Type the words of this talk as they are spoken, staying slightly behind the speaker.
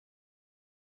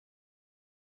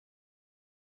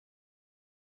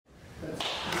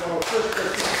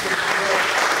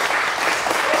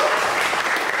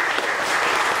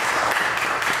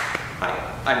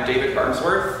I'm David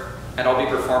Harmsworth, and I'll be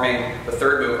performing the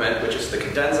third movement, which is the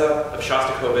cadenza of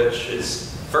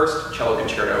Shostakovich's first cello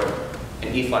concerto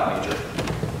in E-flat major.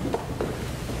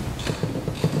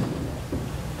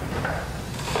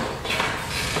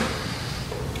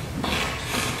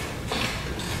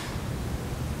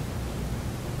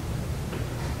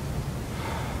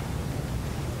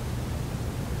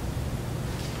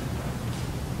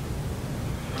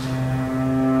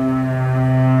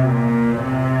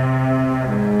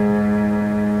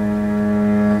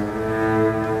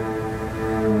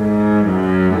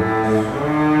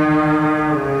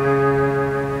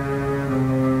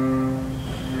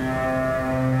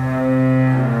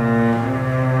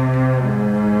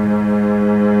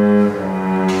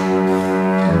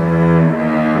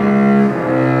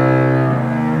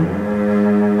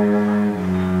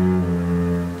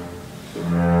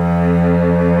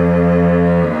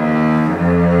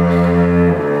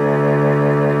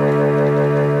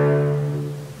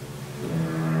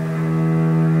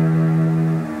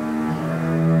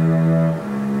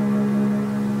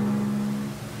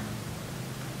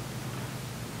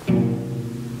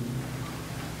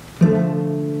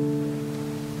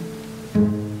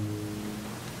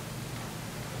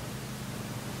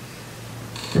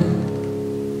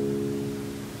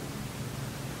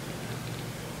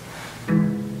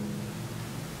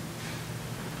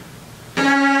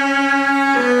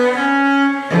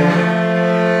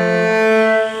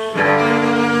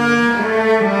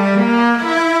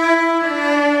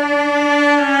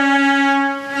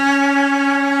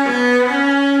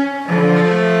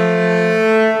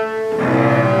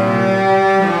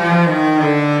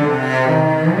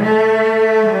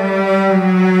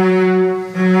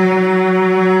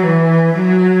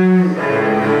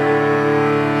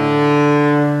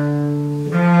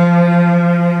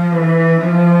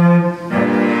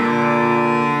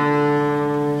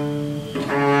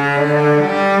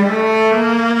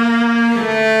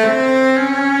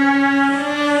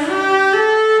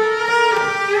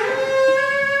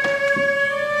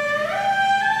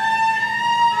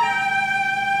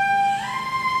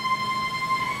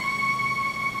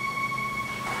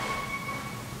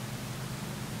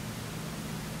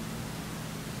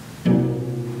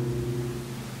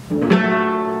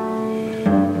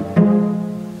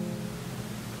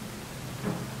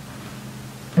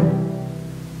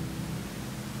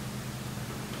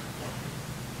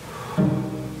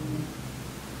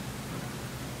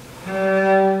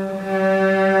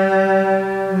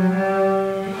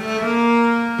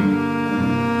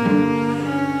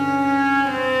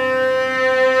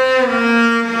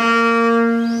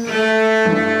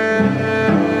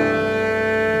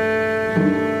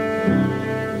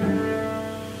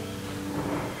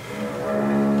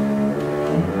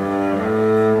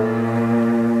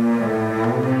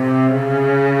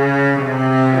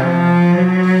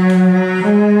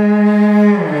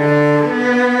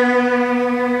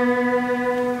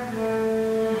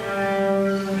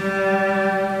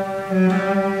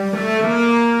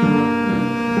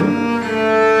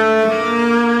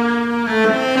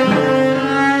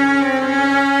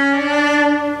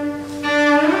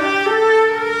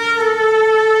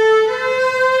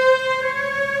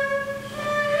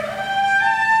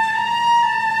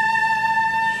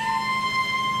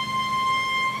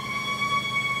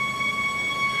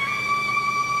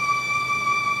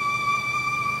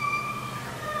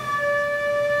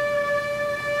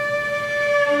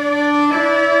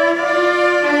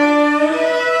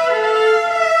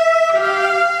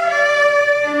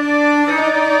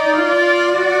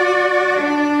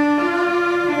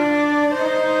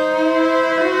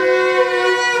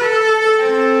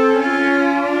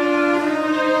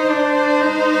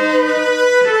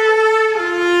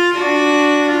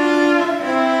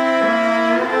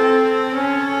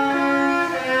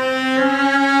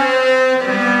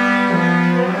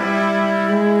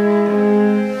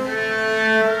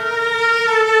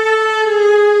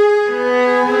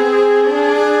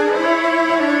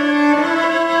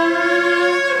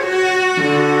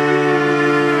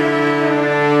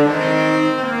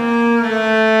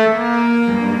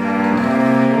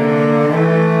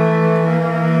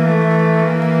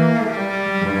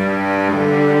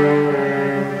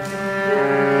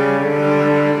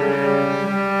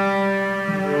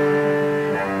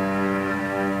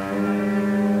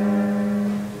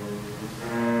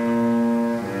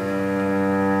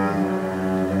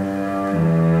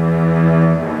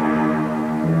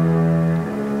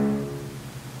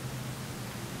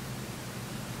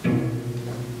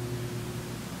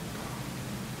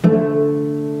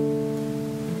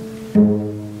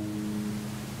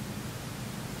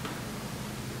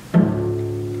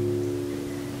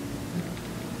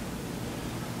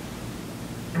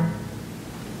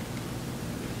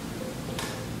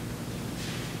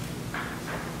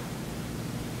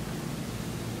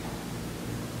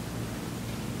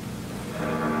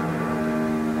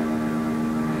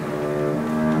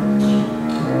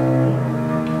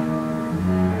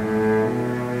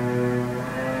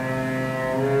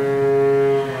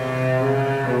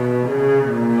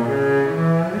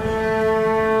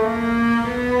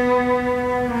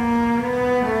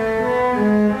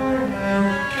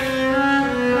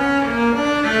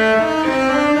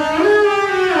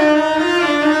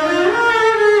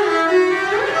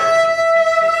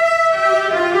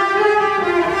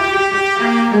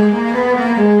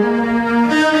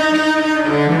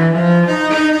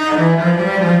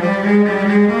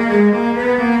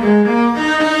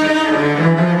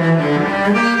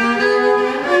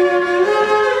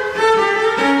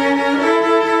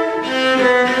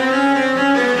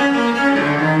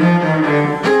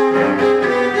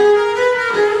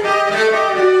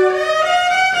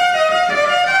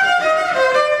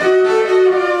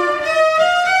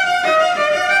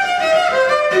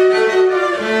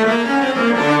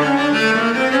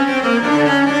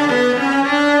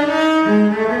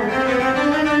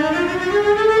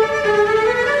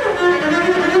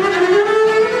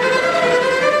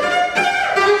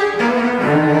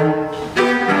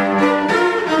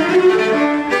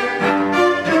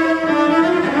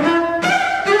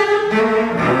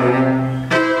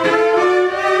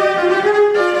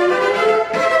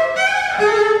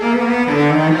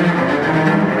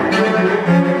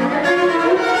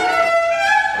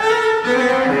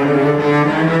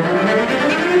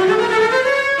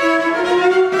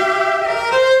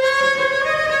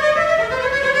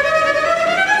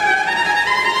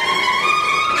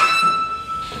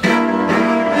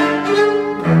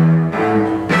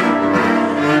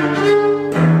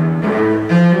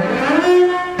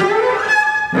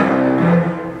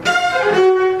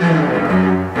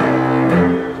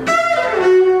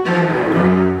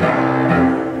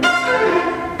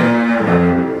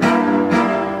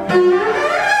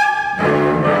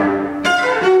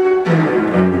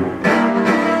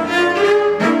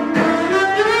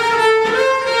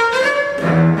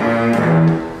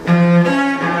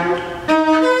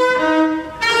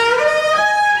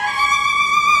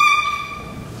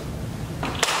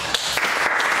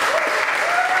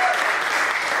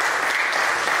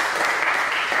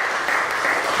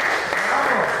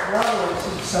 Wow,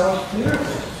 it sounds beautiful.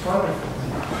 It's wonderful.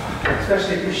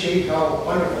 Especially appreciate how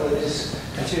wonderful it is,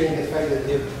 considering the fact that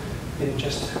you've been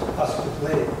just asked to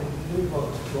play it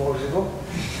about 2 hours ago.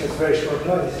 It's very short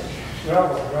notice.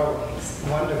 Bravo, bravo. It's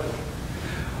wonderful.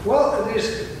 Well,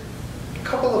 there's a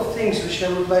couple of things which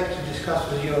I would like to discuss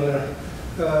with you on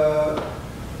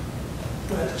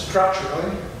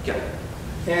structurally. Yeah.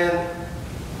 And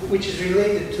which is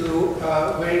related to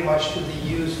very much to the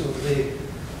use of the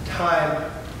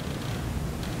time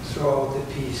throughout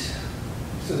the piece,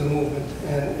 to the movement,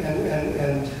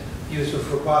 and use of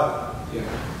rubato, Yeah.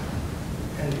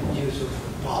 and use of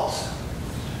pulse.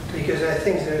 Because I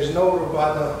think there is no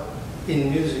rubato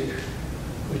in music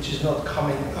which is not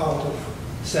coming out of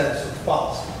sense of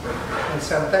pulse. And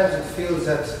sometimes it feels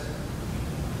that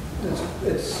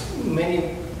it's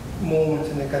many moments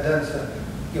in the cadenza,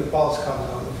 your pulse comes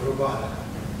out of rubato.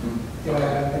 You know what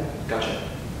I mean? Gotcha.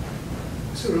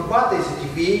 So rubato is a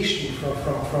deviation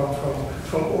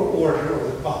from order of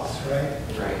the pulse, right?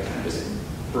 Right. And just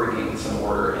bringing some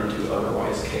order into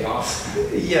otherwise chaos.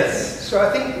 Yes. So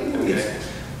I think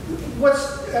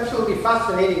what's absolutely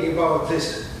fascinating about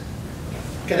this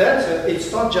cadenza,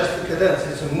 it's not just a cadenza,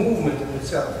 it's a movement in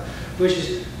itself, which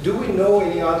is, do we know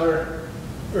any other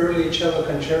early cello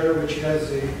concerto which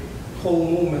has a whole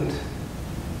movement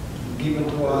given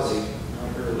to us?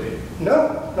 Not really.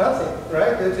 No, nothing,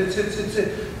 right? It's a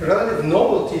relative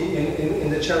novelty in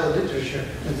the cello literature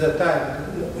at that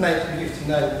time,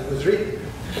 1959 when it was written.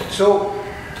 So,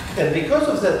 and because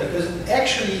of that, because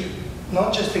actually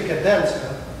not just a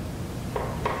cadenza,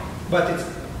 but it's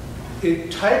a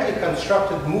tightly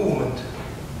constructed movement.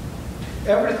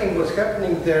 Everything what's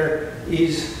happening there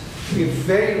is a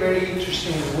very, very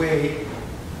interesting way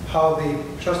how the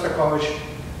Shostakovich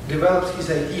develops his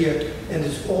idea, and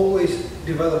it's always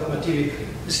developed materially,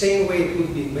 the same way it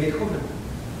would be Beethoven.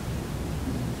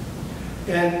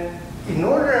 And in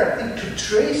order, I think, to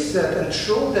trace that and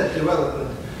show that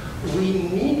development, we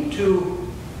need to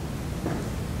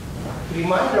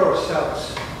remind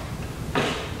ourselves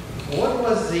what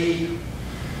was the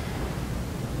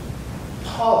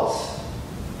pulse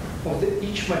of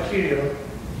each material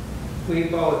we're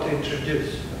about to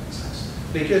introduce.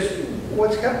 Because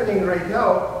what's happening right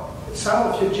now, some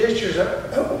of your gestures are,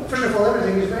 first of all,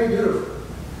 everything is very beautiful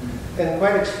and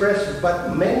quite expressive,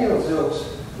 but many of those,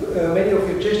 many of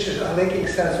your gestures are lacking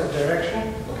sense of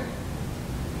direction.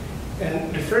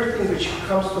 And the first thing which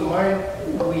comes to mind,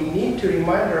 we need to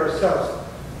remind ourselves,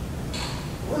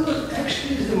 what was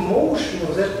actually the motion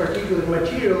of that particular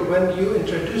material when you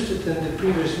introduced it in the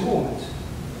previous movements?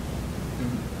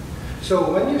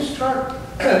 So when you start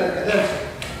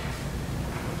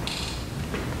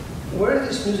where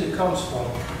this music comes from?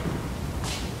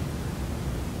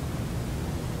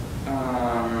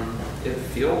 It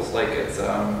feels like it's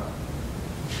I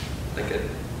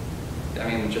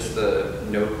mean, just the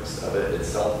notes of it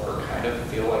itself are kind of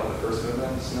feel like the first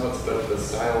movement's notes, but the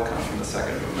style comes from the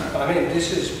second movement. I mean,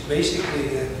 this is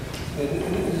basically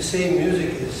the same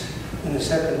music as in the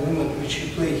second movement, which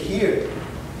you play here.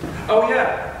 Oh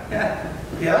yeah, yeah.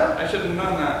 Yeah? I should have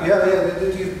known that. Yeah,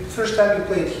 the first time you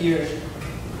played here.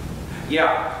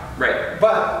 Yeah, right.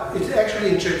 But it's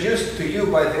actually introduced to you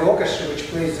by the orchestra, which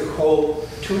plays the whole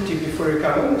tutti before you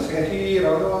come in.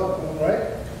 Right?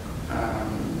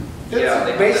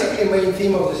 That's basically the main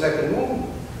theme of the second movement.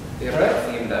 They have that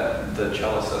theme that the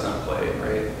cellist doesn't play,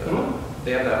 right?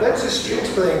 They have that. That's the strings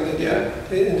playing.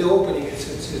 In the opening, it's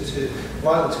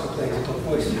violins who playing the top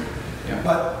voice. Yeah.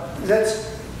 But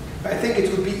that's, I think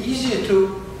it would be easier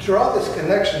to draw this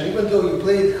connection, even though you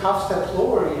played half step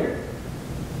lower here.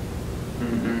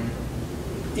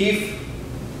 If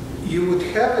you would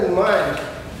have in mind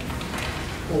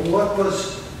what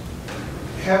was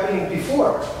happening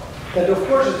before. And of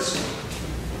course,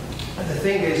 the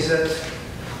thing is that,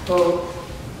 well,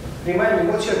 remind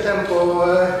me, what's your tempo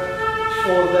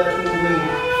for that movement?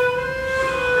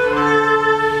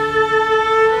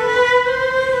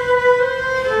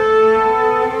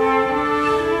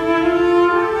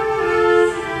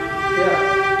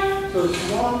 Yeah, so it's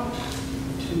 1,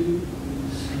 2,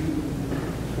 3,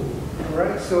 4. All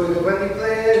right, so when you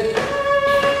play it,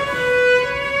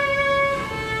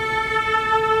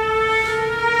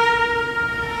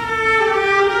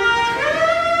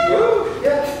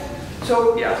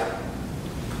 so, yeah,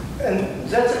 and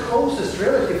that's the closest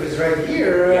relative is right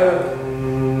here.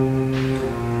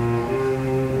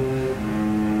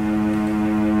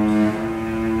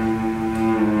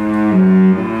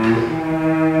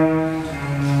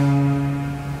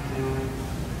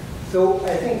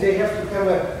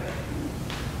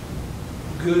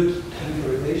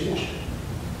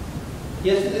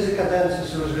 Yes, it is a cadenza,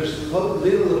 so there's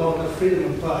little amount of freedom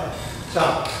in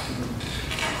sound.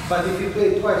 But if you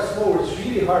play it twice slower, it's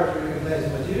really hard to recognize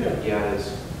the material. Yeah, it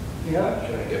is. Yeah?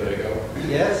 Should I give it a go?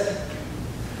 Yes.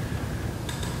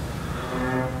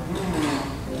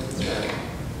 That's right.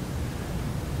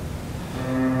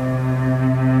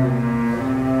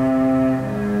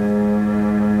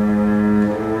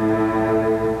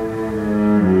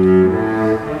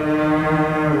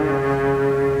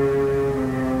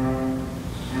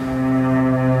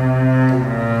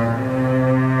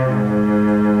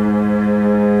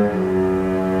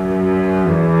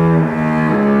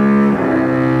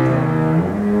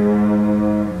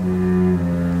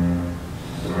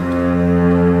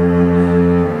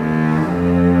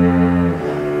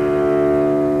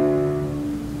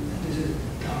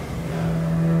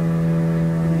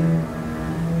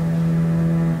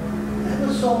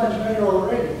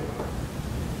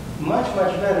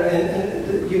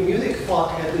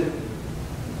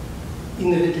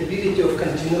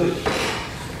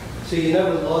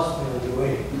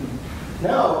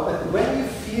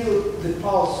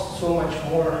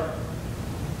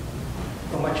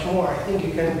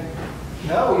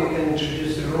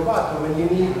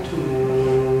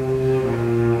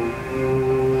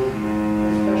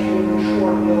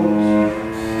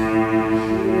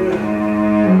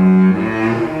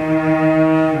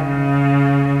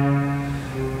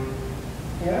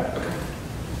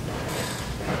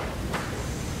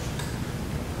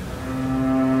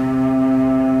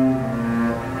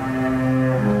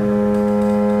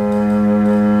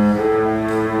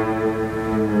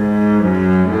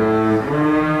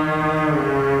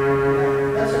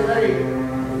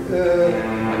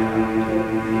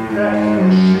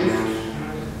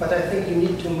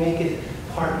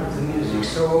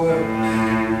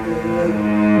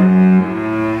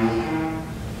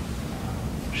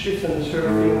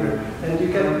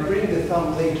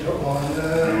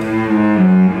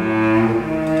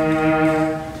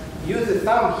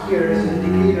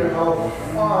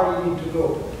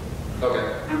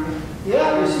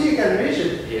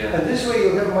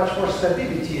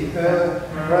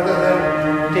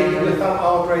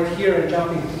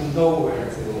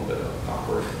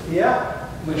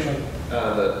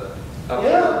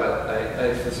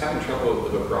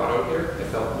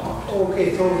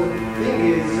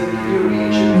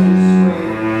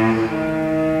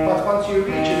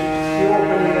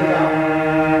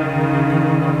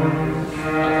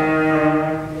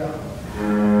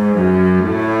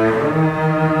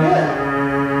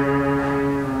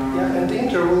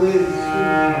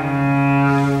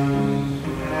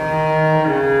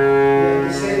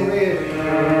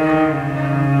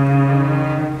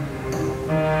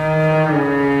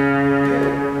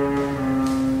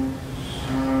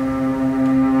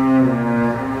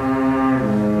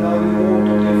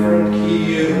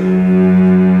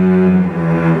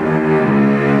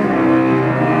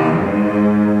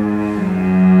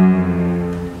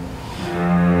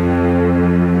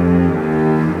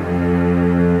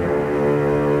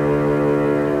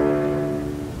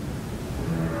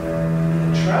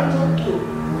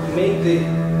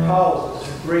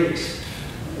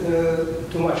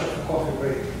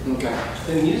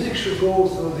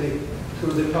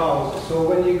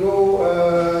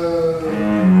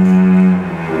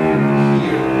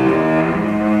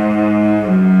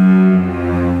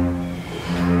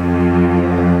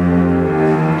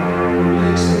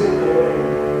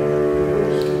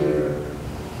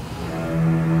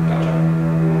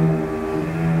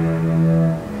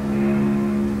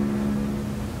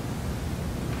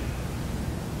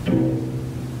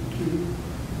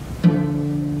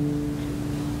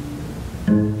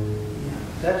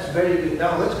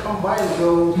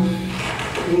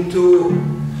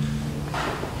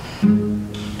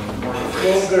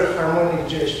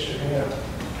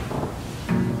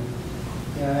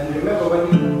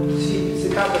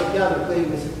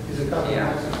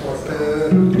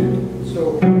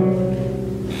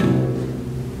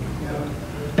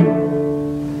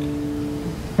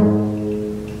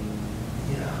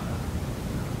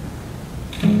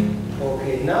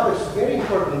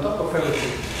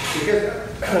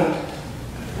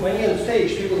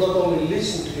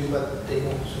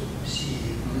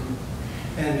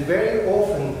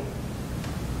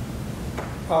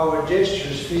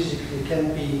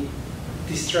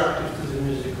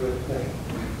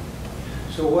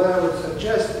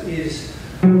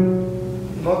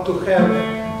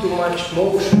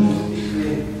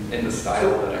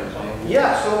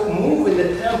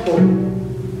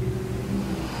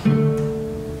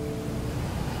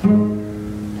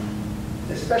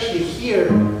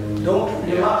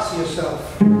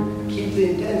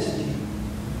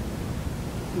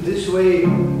 This way,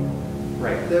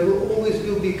 Right. there will always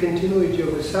be continuity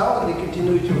of the sound and the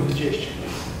continuity of the gesture.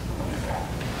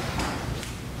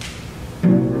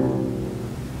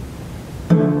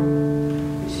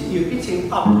 You see, you're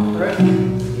pitching up, right?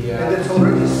 Yeah. And that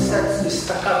already sets the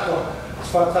staccato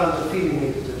spartanto feeling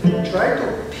into it. Try to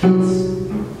pitch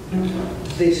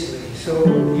this way. So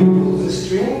you pull the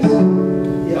strings,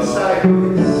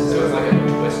 sideways. So it's like a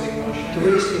twisting motion?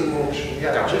 Twisting motion,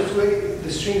 yeah. Gotcha. This way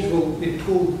the strings will be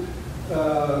pulled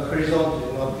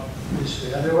horizontally, not this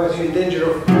way. Otherwise you're in danger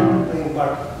of playing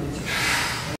part.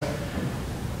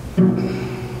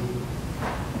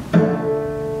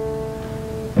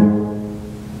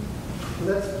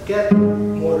 Let's get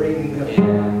more ringing. Yeah, I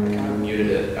kind of muted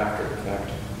it after the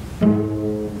fact.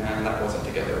 And that wasn't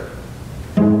together.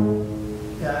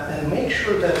 Yeah, and make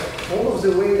sure that all of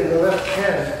the weight in the left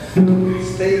hand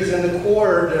stays in the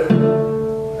chord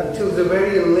until the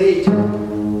very late.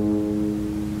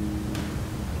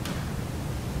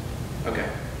 Okay.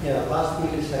 Yeah, last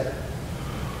millisecond.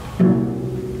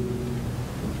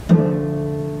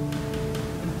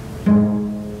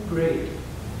 Great.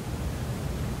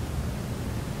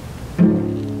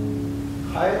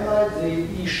 Highlight the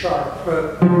E sharp.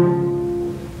 Okay,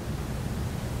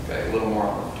 a little more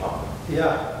on the top.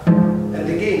 Yeah. And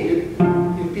again,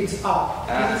 you pitch up.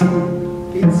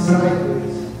 Pitch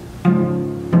sideways.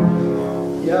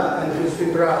 Yeah, and with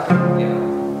vibrato. Yeah.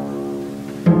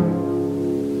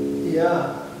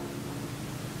 Yeah.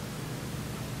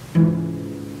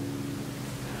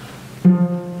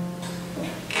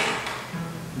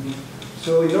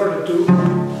 So in order to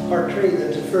portray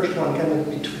that the first one cannot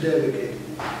be too delicate,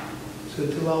 so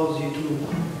it allows you to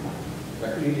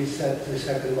really set the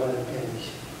second one in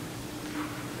pianissimo.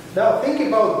 Now think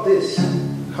about this,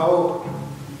 how,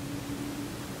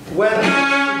 when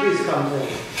this comes in.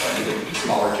 I need a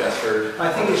smaller gesture.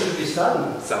 I think it should be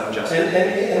sudden. Sudden gesture.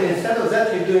 And instead of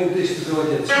that, you're doing this to the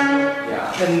audience.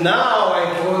 Yeah. And now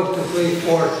I'm going to play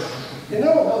for, you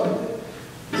know,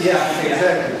 yeah,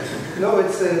 exactly. No,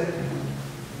 it's a,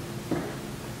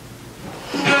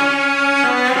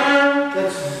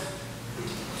 that's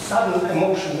sudden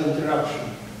emotional interruption.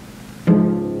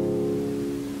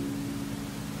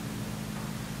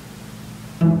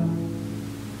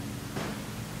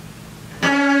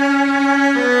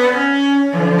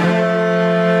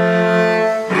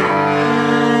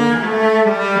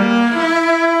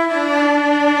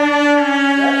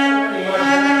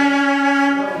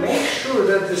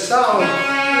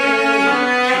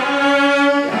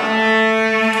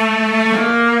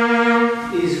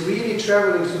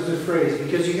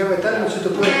 Because you have a tendency to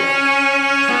play.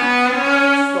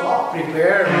 Stop,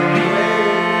 prepare,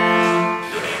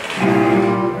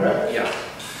 right? Yeah.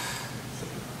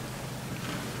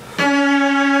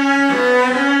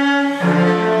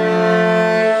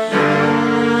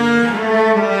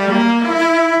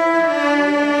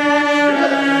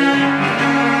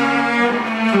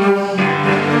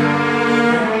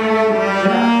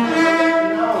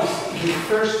 Now the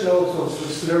first notes of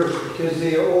the slurs, because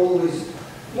they are always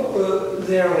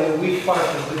there on the weak part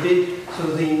of the beat, so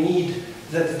they need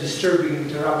that disturbing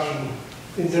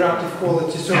interruptive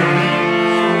quality. So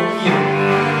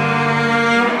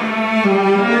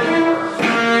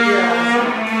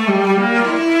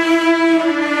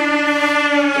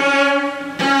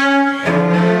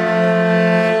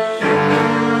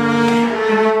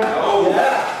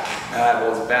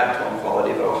Well, it's bad tone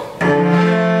quality though.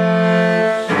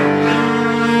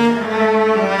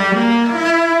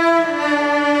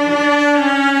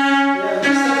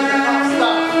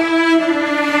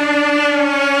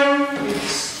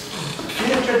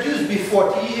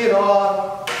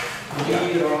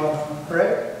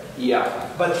 right? Yeah.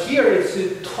 But here it's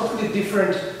a totally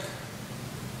different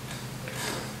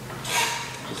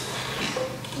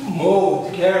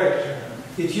mode, character.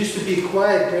 It used to be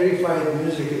quiet, terrified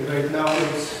music, and right now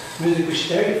it's music which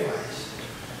terrifies.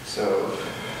 So,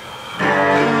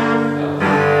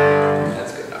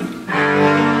 that's good enough.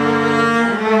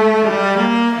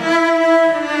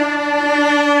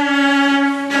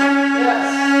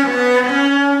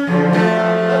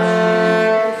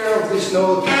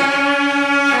 Note.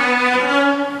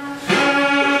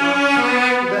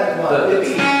 That one. It's,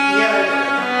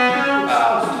 yeah, it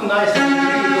sounds too nice to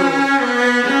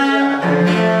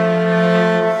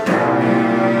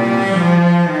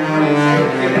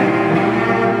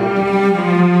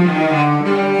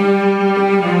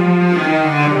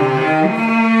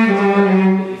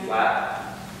B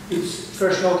flat. It's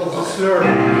first note of the slur.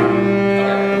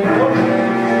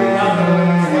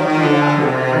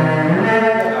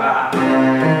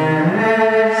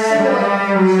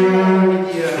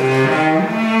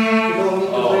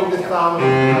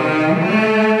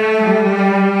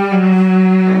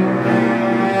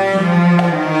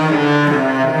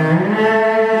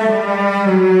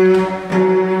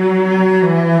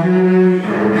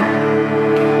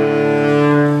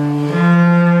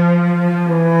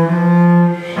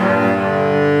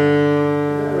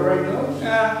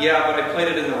 Yeah, but I played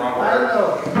it in the wrong I order.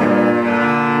 know.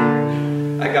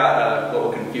 I got a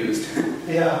little confused.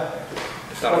 Yeah.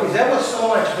 So, Because that was so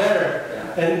much better.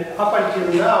 yeah. And up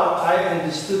until now, I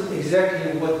understood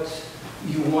exactly what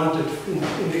you wanted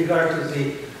in regard to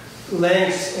the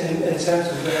length and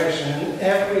sense of direction. And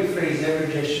every phrase,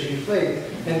 every gesture you played.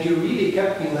 And you really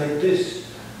kept me like this,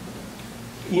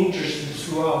 interested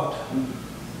throughout.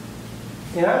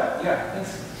 Yeah? Yeah,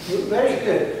 thanks. Very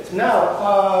good. Now,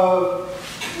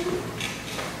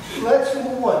 let's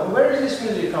move on. Where does this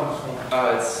music come from?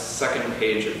 It's second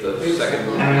page of the It's- second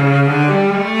movement.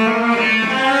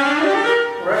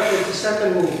 Right, it's the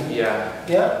second movement. Yeah,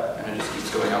 Yeah? and it just keeps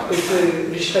going up. It's a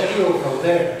recitativo from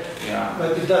there. Yeah.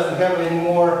 But it doesn't have any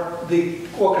more the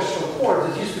orchestral chords.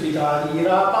 It used to be da di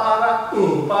ra pa ra,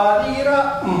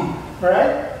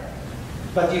 right?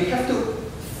 But you have to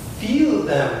feel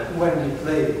them when you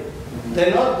play.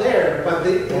 They're not there, but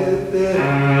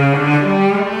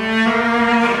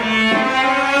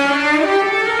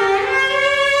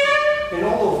and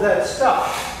all of that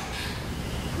stuff.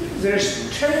 There's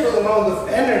a terrible amount of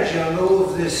energy on all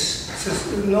of this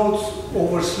notes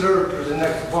over slurred to the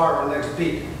next bar or next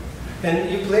beat.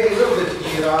 And you play a little bit,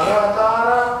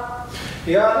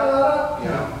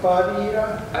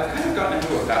 I've kind of gotten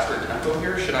into a faster tempo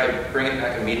here. Should I bring it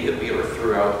back immediately or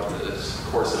throughout this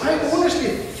course of I this? honestly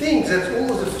think that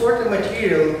all of the forte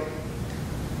material,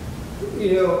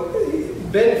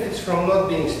 benefits from not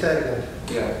being stagnant.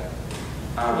 Yeah.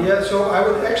 Yeah, so I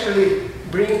would actually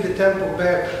bring the tempo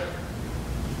back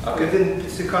Okay. within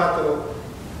pizzicato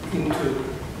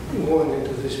going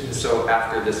into this music. So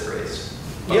after this phrase.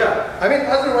 Yeah, I mean,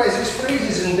 otherwise this phrase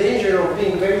is in danger of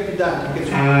being very pedantic.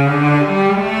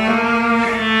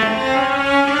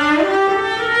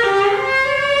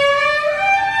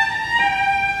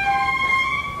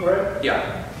 Right?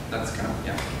 Yeah, that's kind of,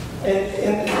 yeah.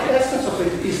 And the essence of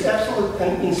it is absolute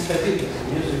and instability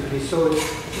musically. So it's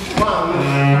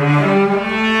one.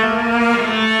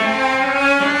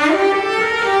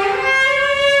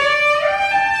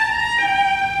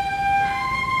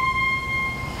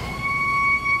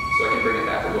 So I can bring it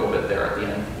back a little bit there at the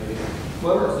end, maybe.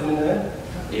 What was doing that?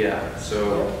 Yeah,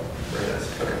 so, right,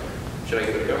 that's, okay. Should I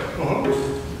give it a go?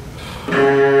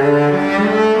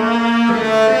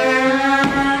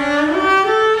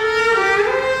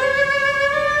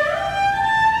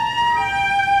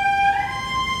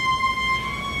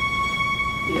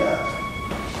 Yeah.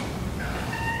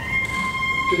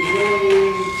 The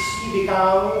way C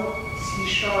become C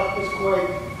sharp is quite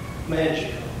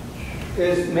magical.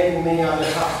 There's many other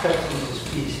aspects in this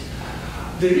piece.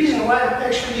 The reason why I'm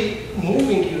actually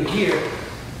moving you here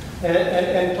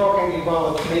and talking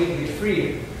about making it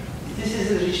free, this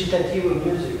is a recitativo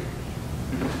music.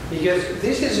 Because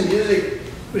this is a music,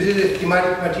 this is a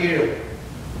thematic material.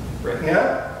 Right.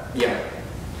 Yeah? Yeah,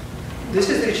 This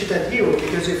is recitativo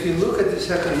because if you look at the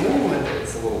second movement,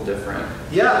 it's a little different.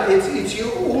 yeah, it's you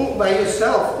all by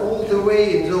yourself all the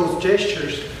way in those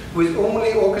gestures with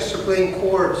only orchestra playing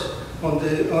chords on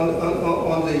the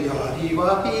ya di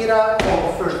va pi ra on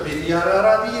the first beat ya ra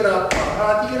ra di ra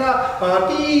pa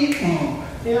pi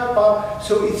yeah pa.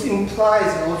 So it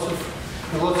implies lots of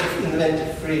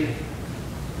inventive freedom,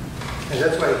 and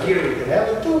that's why here we can have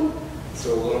it too.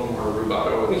 So a little more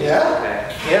rubato. Yeah, Okay.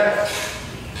 yeah.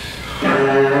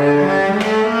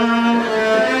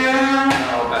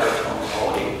 Now better tone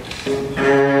quality.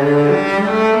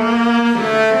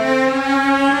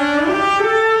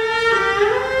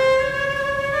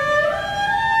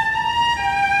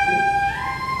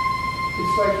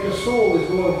 It's like your soul is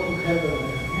going to heaven.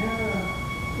 Yeah,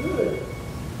 good.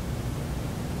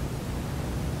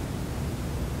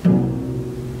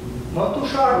 Not too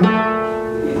sharp.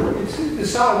 The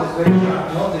sound is very sharp,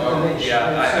 not the Oh, connection.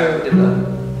 yeah, I It's, did the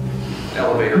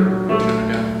elevator.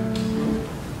 Yeah.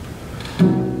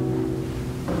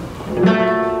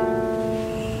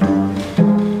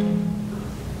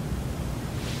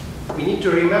 we need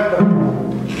to remember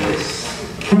this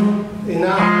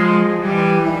enough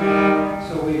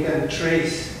so we can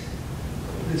trace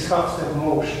this half-step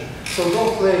motion. So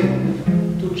don't play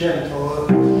too gentle.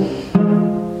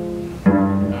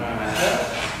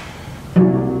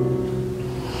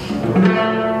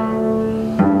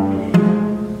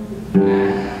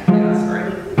 Yeah,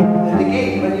 sorry. And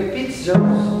again, when you pitch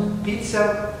those, pitch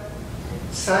them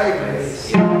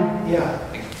sideways. Yeah. Yeah.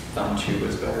 thumb tube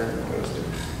is better than opposed to.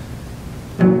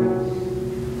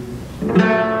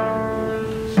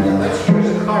 Yeah, let's choose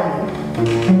a harmony.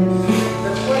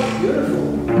 That's quite beautiful.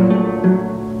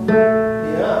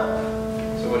 Yeah.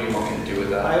 So what do you want me to do with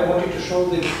that? I want you to show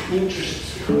the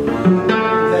interest in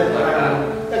that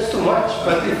harmony. That's too much,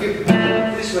 but if you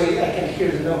this way I can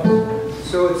hear the notes.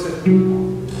 So it's a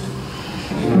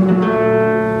yeah.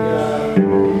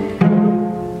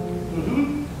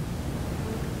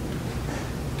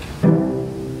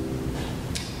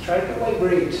 Try to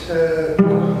vibrate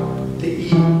the E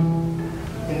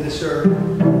in the third.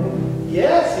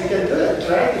 Yes, you can do it,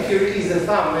 right? If you release the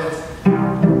thumb, it's.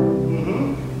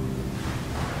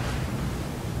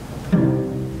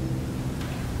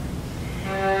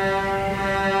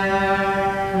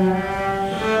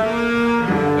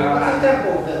 What's the tempo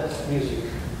of that music?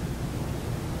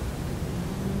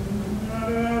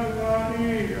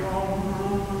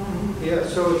 Yeah,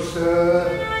 so it's.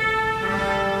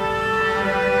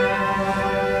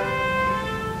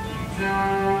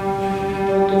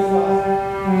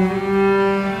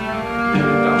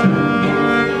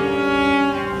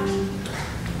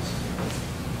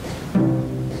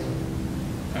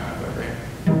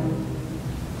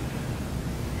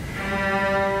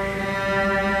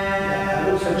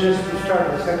 Just to start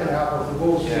the second half of the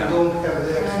bow, so you don't have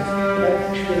the accents.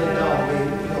 Actually, down, they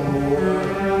become more.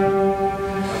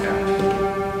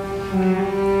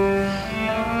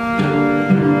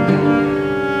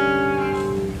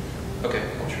 Okay,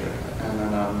 I'll try that. And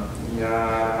then,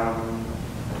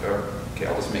 okay,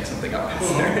 I'll just make something up.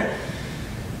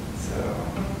 So.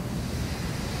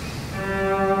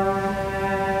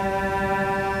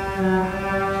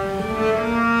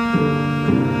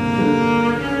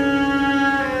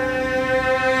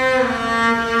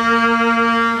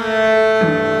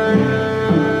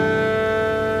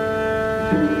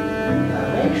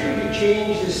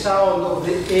 Sound of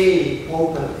the A,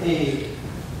 open A,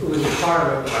 with the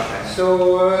harmony. Okay. So,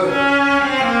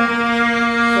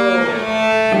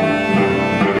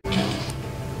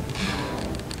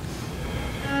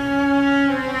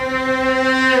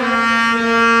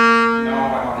 No,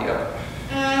 I'm on the up.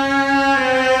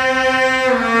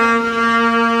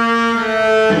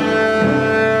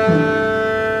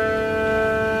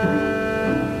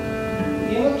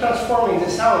 You're not transforming the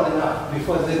sound enough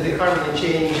before the harmony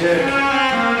change.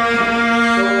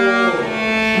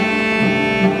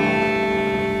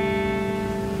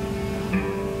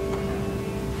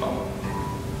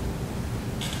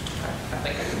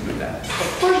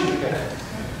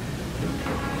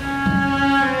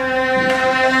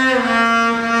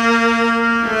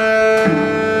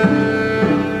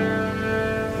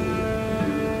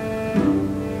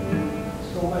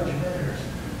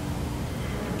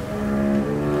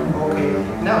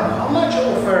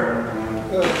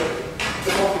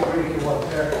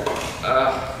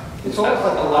 It's almost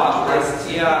like a lot less.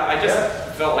 Yeah, I just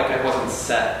felt like I wasn't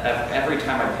set. Every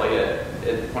time I played it,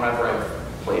 whenever I've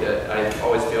played it, I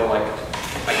always feel like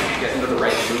I can get into the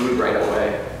right mood right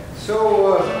away.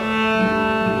 So,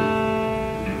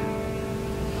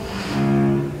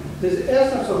 the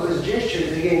essence of this gesture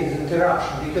is again is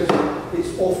interruption because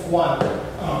it's off one.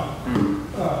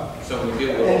 So we feel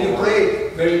a little and you play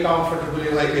it very comfortably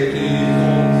like it is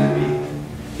on the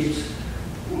beat. It's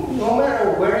no matter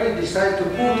where you decide to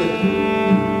put it,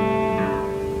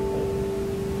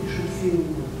 you should feel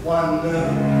one.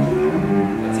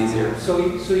 That's easier. So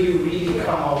you really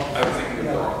come out. I was thinking of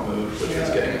the wrong mood, which is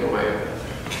getting in the way of it.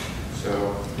 So.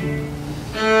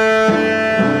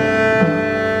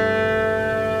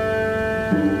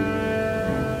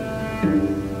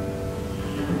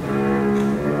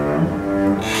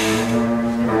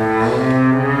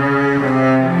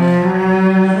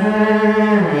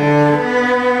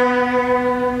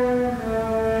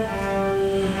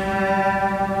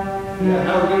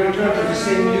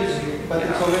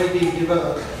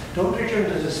 Don't return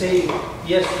to the same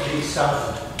yesterday's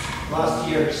sound, last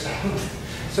year's sound.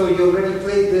 So you already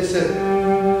played this way.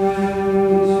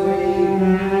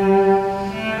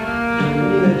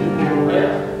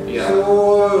 Yeah. So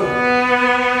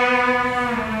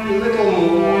a little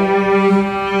more.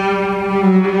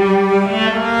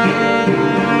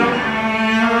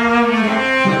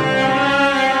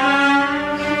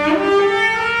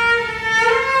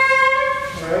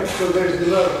 All right. So there's the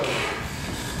level.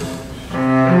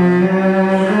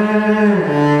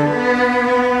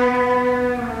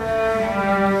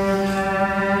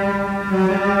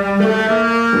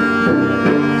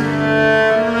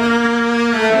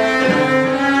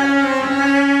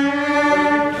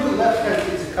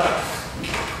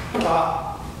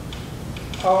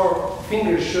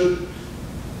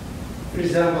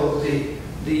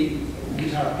 the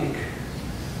guitar pick,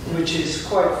 which is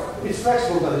it's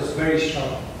flexible, but it's very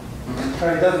strong.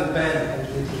 It doesn't bend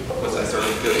completely. Was I sort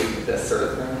of doing this sort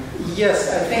of thing? Yes,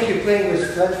 I think you're playing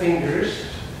with flat fingers,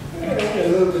 a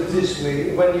little bit this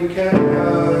way. When you can,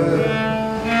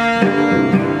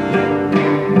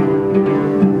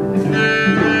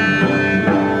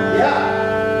 yeah,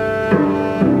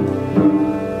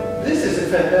 this is a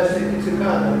fantastic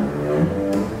pizzicato.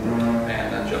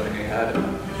 Man, I'm jumping ahead.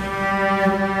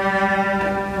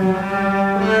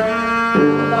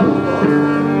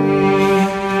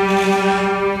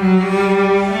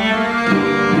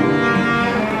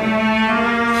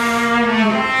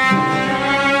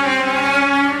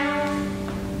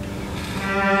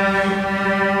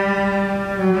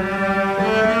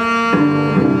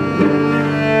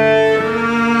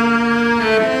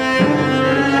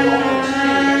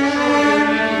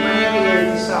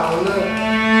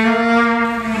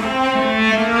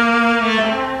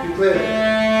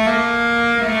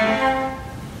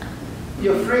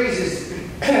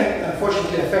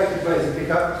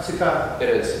 Pizzicato. It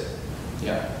is,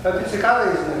 yeah. But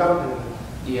pizzicato is an accompaniment.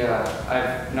 Yeah,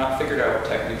 I've not figured out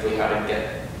technically how to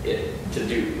get it to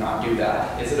not do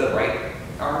that. Is it a right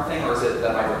arm thing, or is it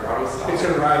that my vibrato stop? It's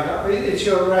a right arm. It's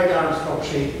your right arm stop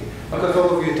shaking, because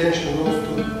all of your attention goes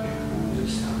to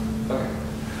this stuff. Okay.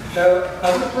 I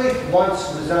will play it once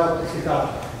without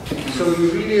pizzicato. So you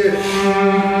really...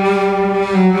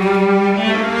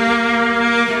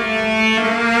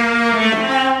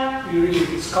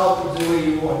 sculpt it the way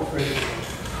you want for it.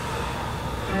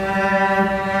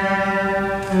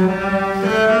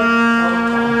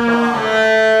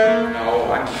 No,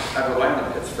 I rely on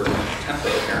the pits for tempo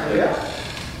apparently. Yeah.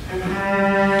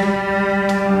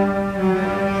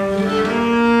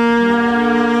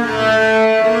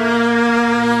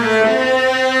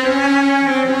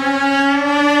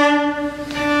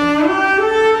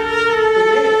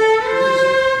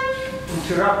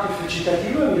 Interruptive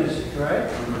recitativa music, right?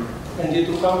 And you're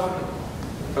too comfortable.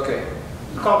 Okay.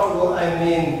 Comfortable, I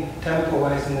mean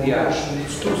tempo-wise and emotion.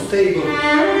 It's too stable.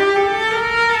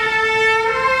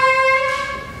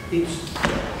 It's...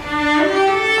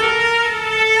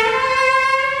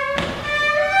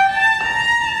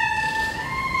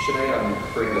 Should I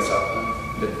bring this up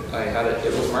then? I had it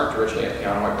was marked originally at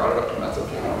piano, I brought it up to mezzo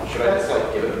piano. Should I just like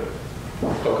give it a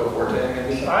poco forte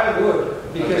maybe? I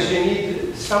would, because you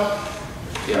need some,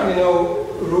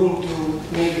 room to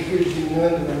make a huge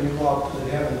diminuendo when you walk to the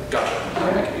heaven. Gotcha.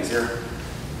 That'll make it easier.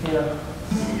 Yeah.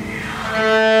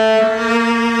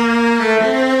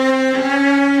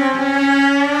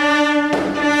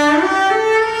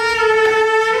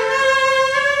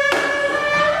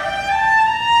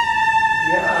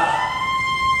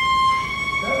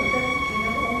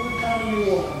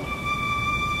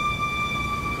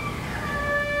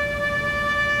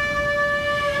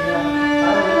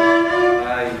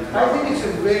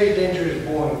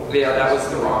 Yeah, that was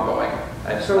the wrong going.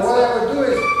 So what I would do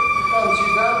is, once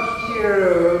you're down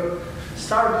here,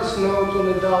 start this note on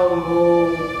the down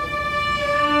bow.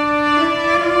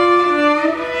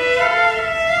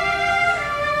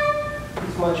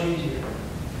 It's much easier.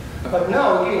 But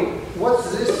now again, what's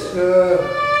this?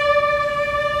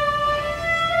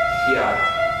 Yeah.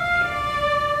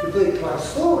 You play it much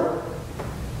slower.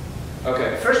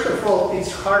 Okay. First of all,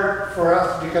 it's hard for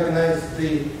us to recognize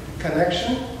the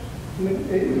connection.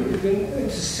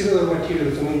 It's a similar material,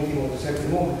 it's the main thing on the second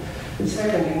movement. And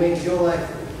second, it makes your life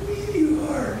really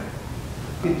hard.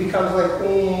 It becomes like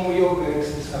yoga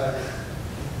exercise.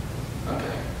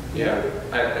 Okay. Yeah.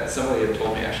 Somebody had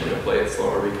told me actually to play it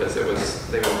slower because they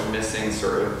were missing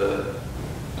sort of the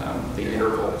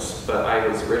intervals. But I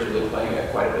was originally playing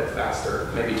it quite a bit faster,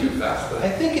 maybe too fast. But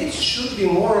I think it should be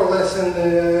more or less in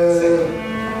the.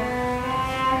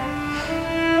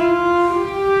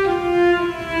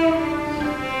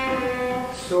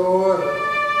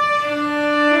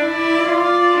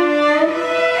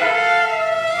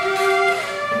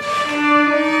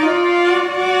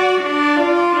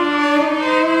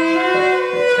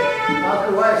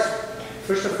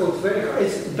 First of all,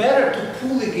 it's better to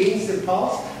pull against the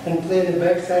pulse and play the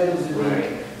back side of the beat.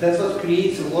 Right. That's what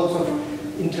creates lots of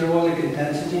intervallic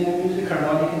intensity in the music,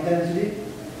 harmonic intensity.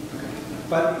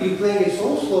 But if playing it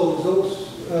so slow, those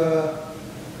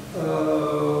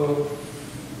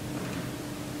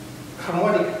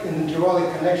harmonic and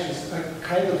intervallic connections are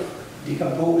kind of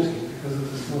decomposing because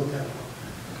of the slow tempo.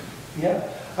 Yeah.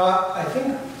 I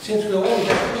think since we only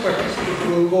have 2 participants,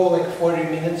 we'll go like 40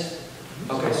 minutes.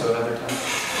 Okay, so another time?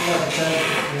 Another time.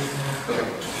 Okay.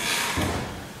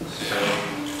 So,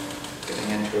 getting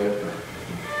into it.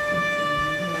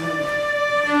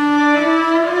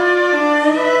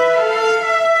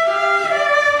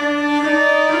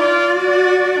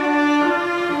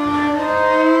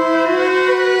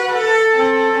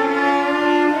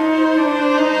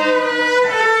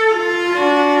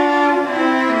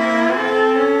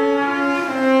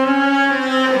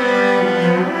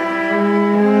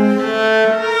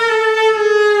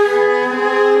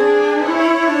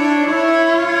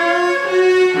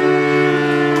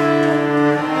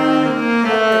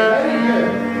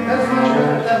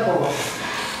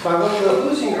 what we're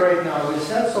losing right now is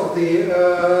sense of the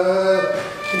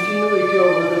continuity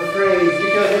of the phrase,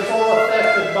 because it's all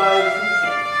affected by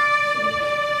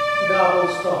double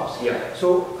stops. Yeah.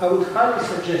 So I would highly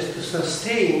suggest to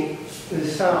sustain the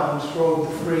sound throughout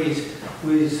the phrase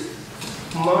with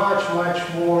much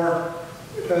more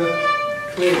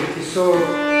clarity. So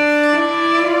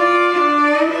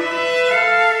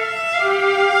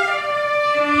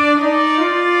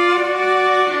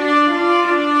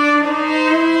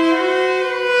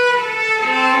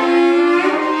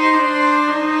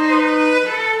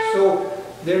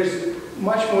there's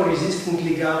much more resistant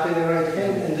legato in the right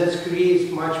hand, and that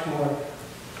creates much more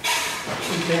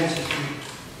intensity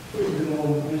in the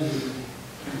moment musically.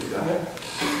 Yeah.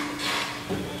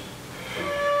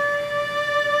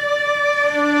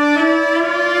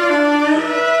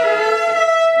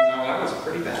 No, that was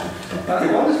pretty bad.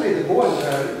 Honestly, the boards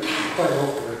are quite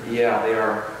awkward. Yeah, they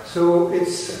are. So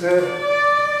it's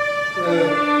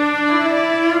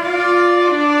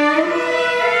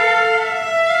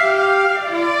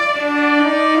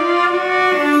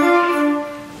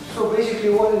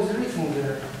what is written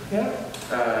there, yeah?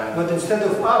 But instead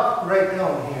of up, right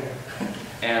down here.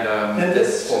 And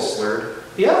this full slurred?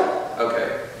 Yeah.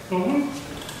 Okay. Mm-hmm.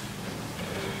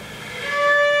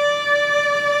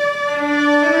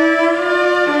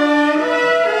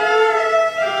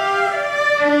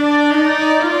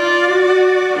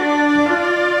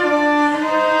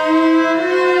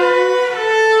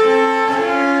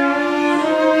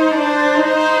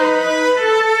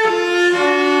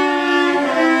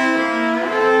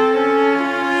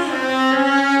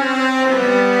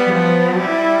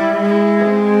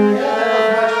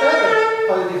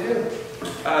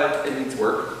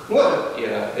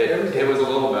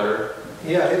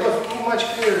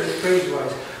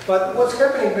 But what's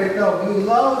happening right now, you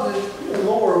allow the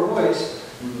lower voice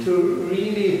to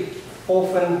really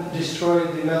often destroy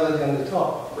the melody on the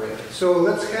top. Right. So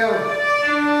let's have...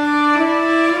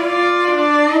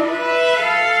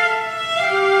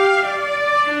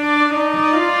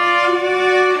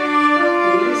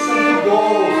 listen to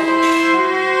those.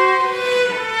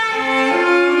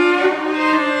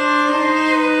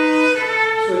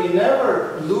 So you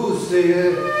never lose the...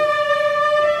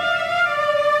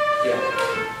 Yeah.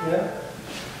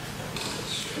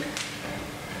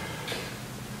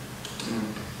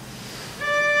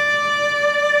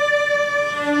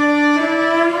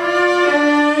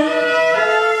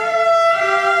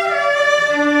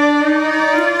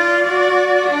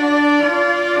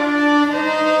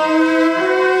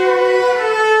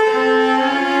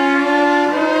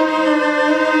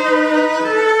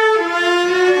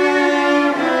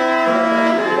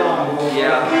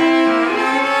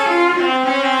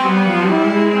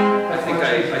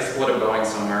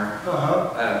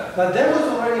 But that was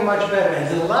already much better.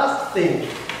 And the last thing,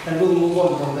 and we'll move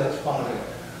on from that part,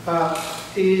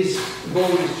 is bow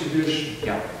distribution.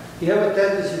 Yeah. You have a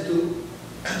tendency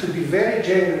to be very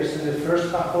generous in the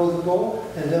first half of the bow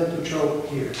and then to choke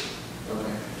here.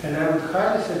 Okay. And I would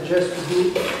highly suggest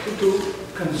to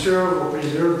conserve or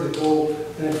preserve the bow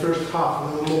in the first half a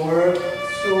little more,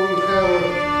 so you have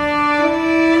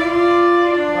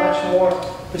much more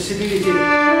possibility to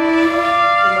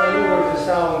maneuver the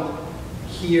sound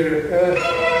here.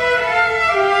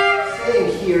 Same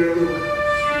here, look.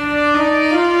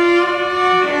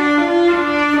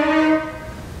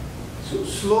 So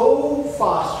slow,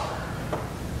 faster.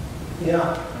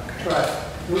 Yeah, try.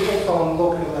 We will on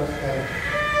locking left hand.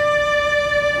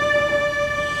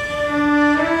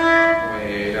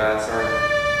 Wait, sorry.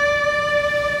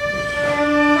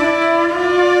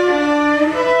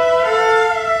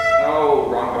 Oh,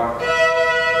 wrong one.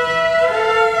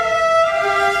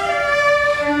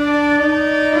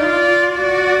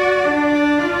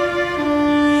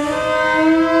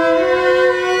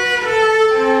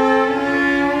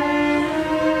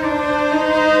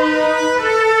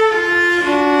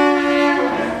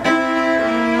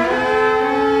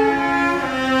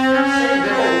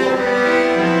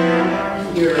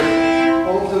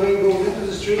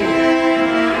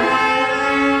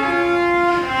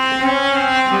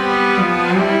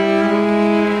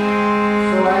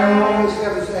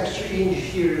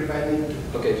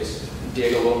 Okay, just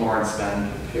dig a little more and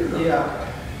spend. Here we go. Yeah.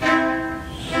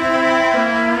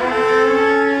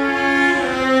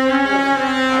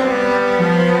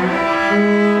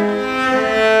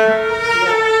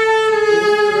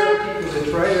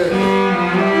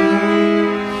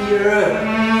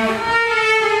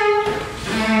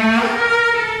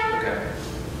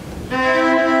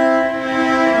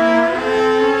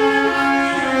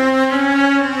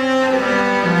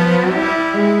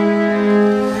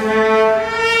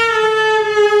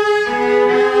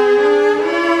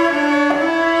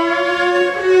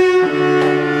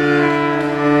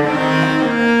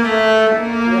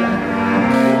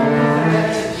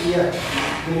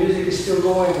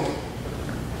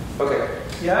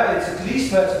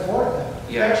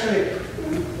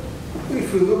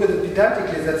 if we look at it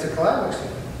pedantically, that's a climax.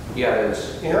 Yeah, it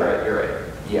is. Yeah. You're right. You're right.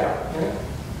 Yeah.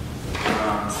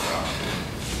 So.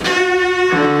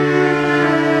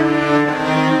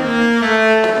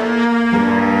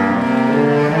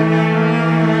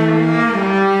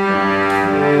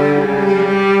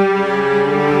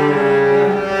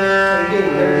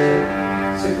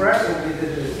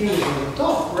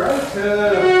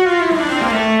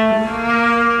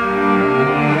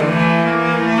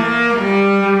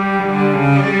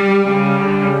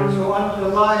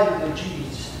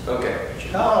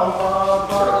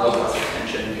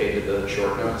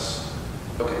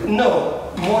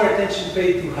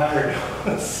 Paid to higher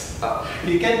notes.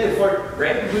 You can't afford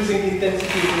losing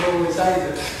intensity to lowest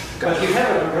either. But you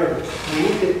have it already. You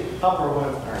need the upper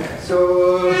one. Right. So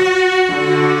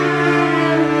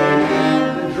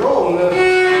the drone is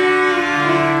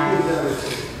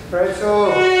everything. Right? So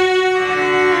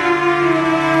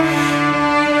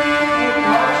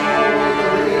much more weight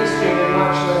on the A string and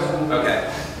much less on the okay.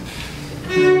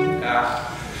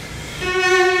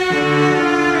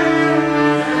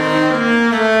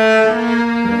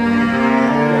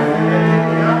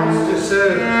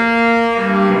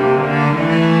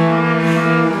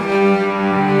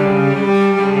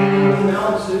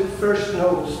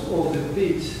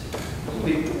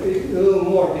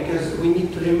 because we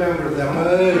need to remember them.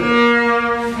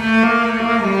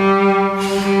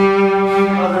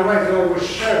 Otherwise, they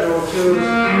overshadow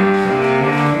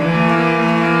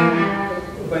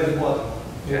by the bottom.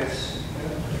 Yes.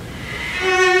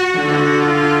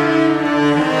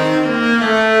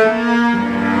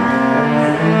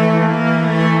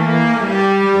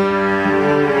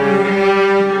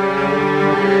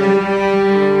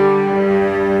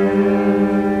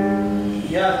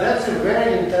 Yeah, that's a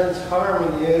very intense harmony.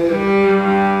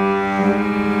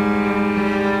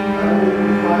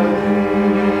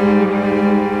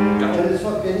 And it's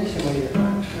not pianissimo yet,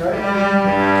 right?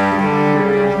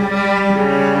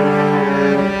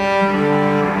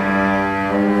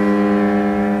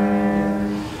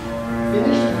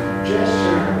 Finish the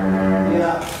gesture.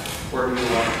 Yeah. Where do you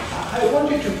want? I want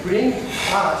you to bring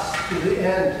us to the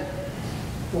end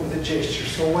of the gesture.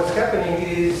 So what's happening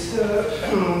is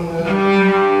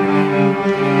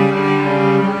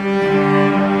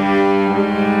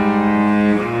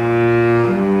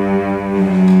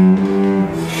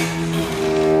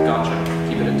gotcha.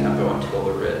 Keep it in tempo until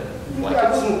the writ. Like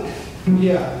it's,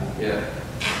 yeah. yeah.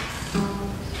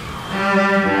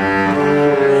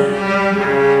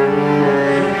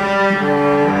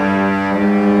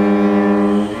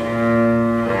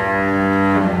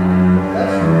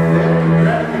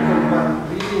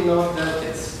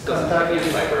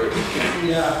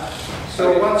 Yeah. So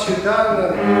once you're done,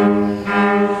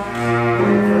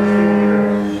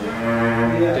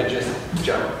 yeah. To just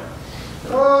jump.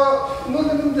 No,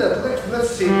 that. Let's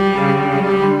see.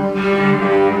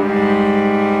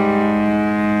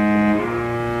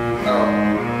 Oh.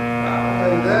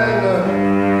 And then.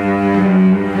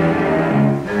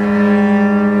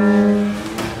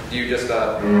 You just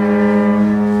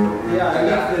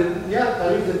Yeah, I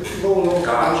leave the low note.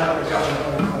 Gotcha.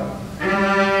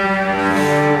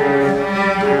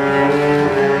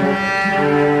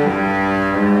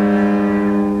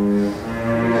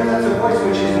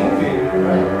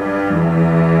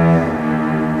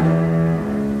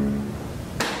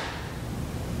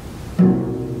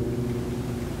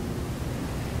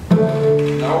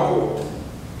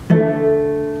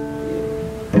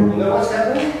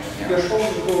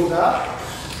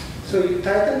 So you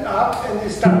tighten up and you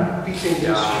start beating this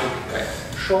way. Right.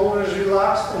 Shoulders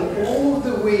relaxed and all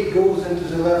the weight goes into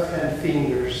the left hand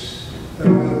fingers.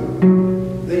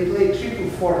 They play triple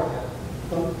fourth.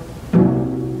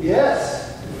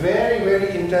 Yes, very, very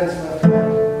intense left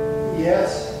hand.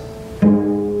 Yes,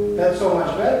 that's so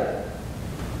much better.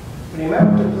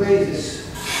 Remember to play this.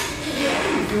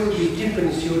 If you would be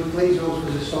timpanist, you would play those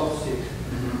with a soft stick.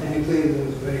 And you play them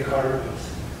with very hard ones.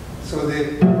 So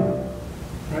they.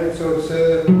 Right, so it's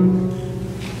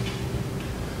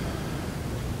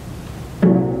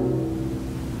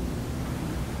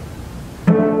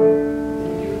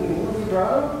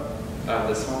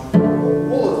this one?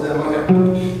 All of them, okay.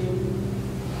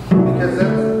 Because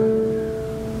that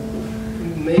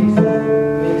makes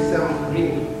them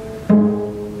green.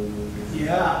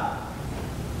 Yeah,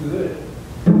 good.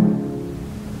 I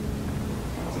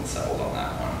wasn't settled on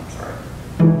that one, sorry.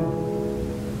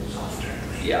 Softer.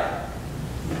 Yeah.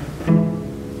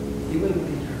 Even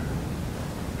bigger.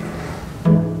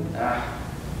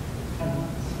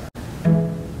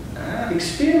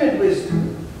 Experiment with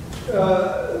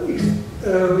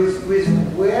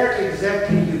where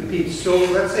exactly you repeats. So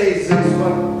let's say this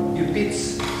one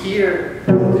repeats here,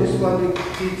 and this one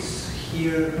repeats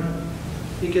here,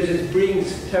 because it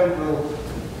brings temporal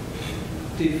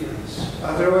difference.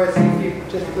 Otherwise, if you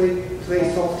just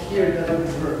play soft here, it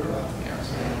doesn't work well.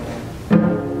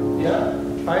 Yeah?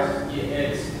 Tynes?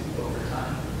 Yeah, it's over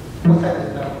time. What time is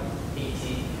it now?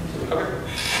 18. Okay.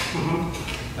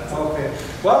 That's okay.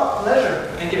 Well,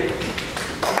 pleasure. Thank you.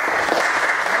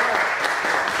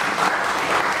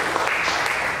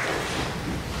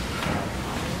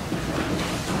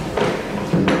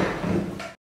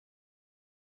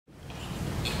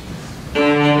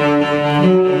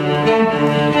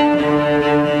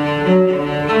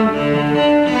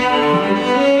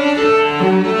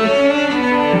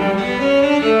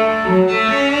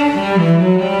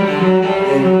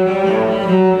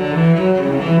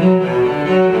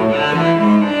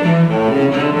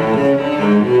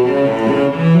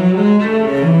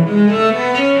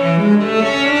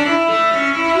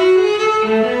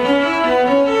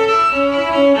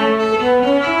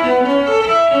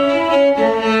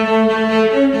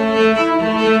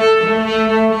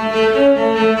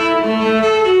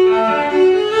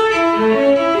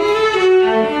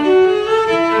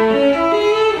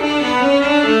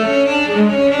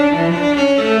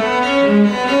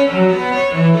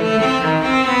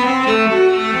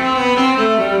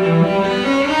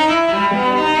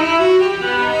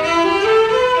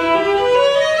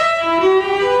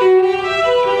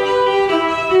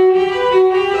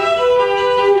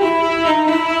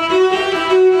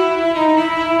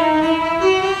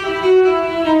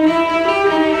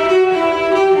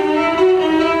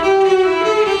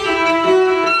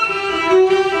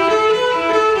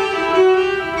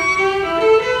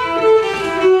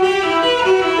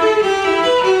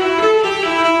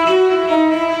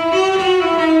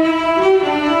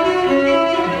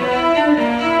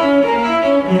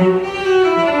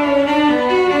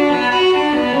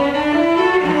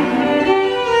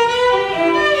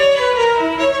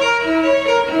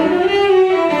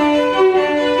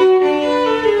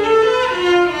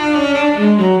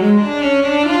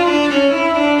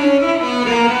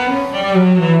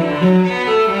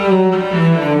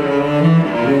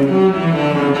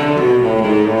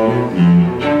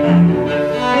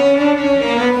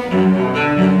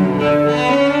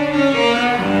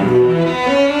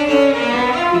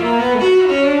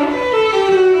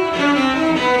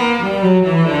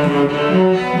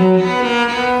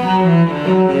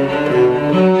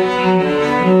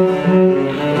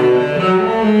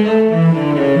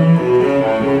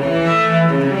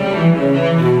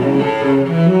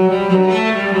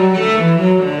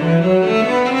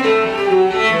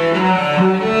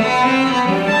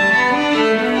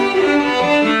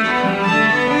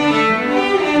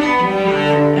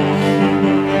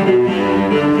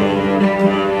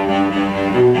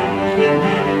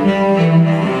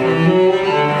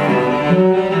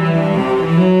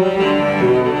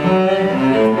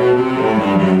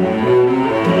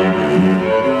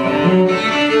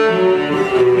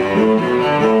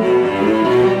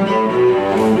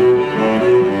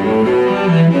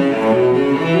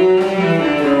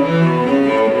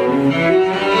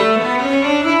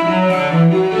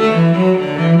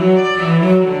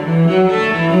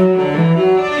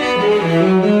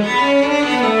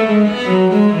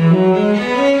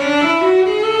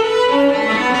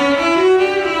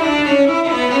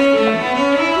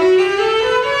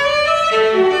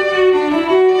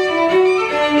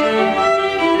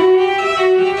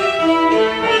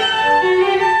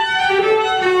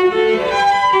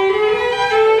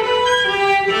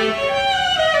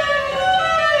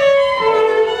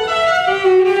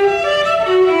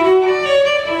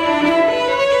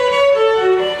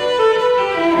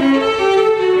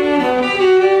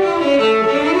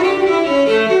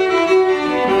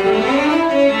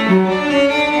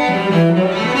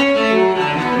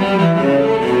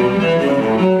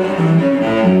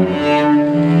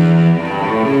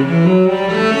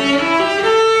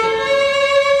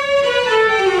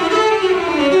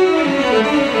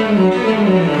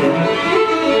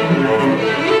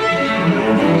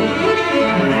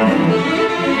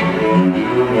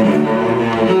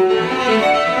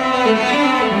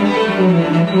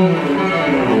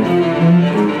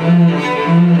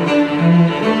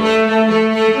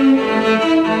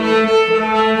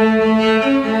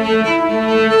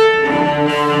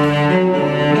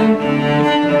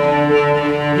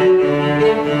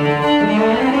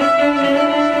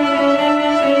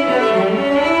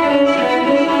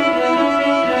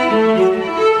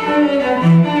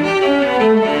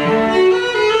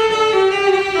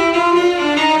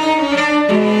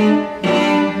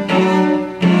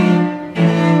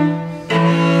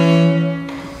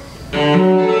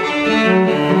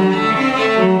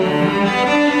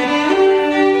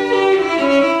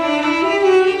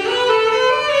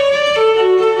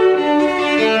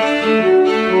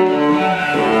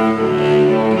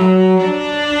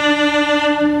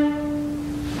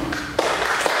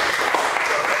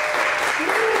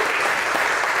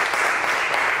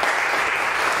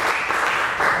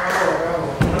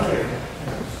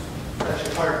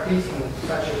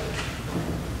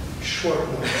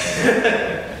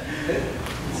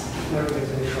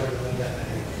 shorter than that, I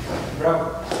think. Bravo.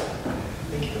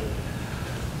 Thank you.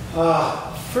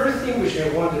 First thing which I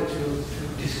wanted to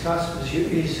discuss with you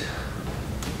is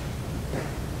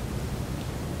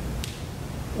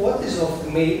what is of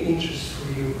the main interest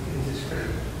for you in this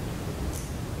period?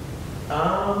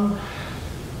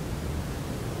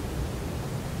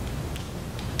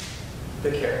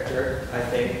 The character, I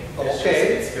think.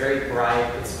 Okay. It's very bright,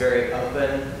 it's very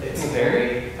open, it's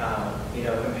very, you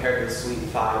know, compared to Suite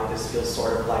 5, this feels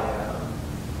sort of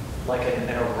like an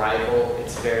arrival.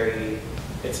 It's very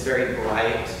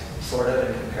bright, sort of,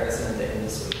 in comparison to In the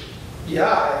Suite.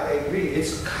 Yeah, I agree.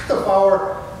 It's kind of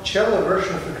our cello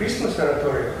version of the Christmas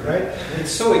oratorio, right?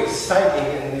 It's so exciting,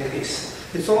 and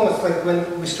it's almost like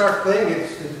when we start playing it,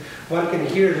 one can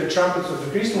hear the trumpets of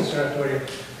the Christmas oratorio.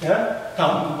 Yeah?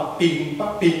 So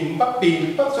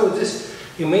it's this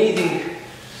amazing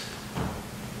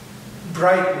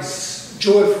brightness,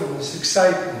 joyfulness,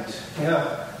 excitement.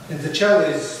 Yeah? And the cello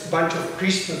is a bunch of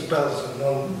Christmas bells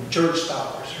on church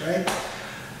towers, right?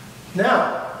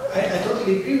 Now, I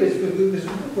totally agree with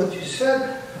what you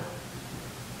said.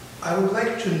 I would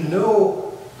like to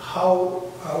know how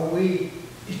are we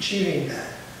achieving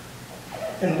that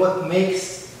and what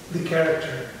makes the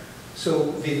character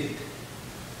so vivid.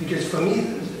 Because for me,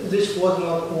 this was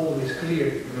not always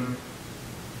clear. Mm-hmm.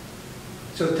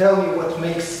 So tell me what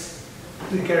makes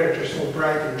the character so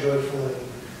bright and joyful and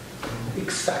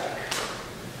ecstatic.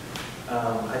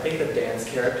 I think the dance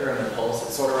character and the pulse,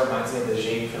 it sort of reminds me of the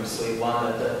jig from Suite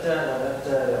 1.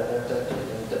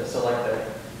 So like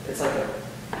it's like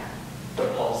the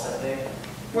pulse, I think.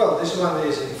 Well, this one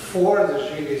is in 4, the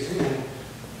jig is in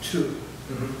 2.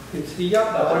 Mm-hmm. It's the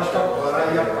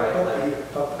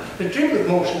the triplet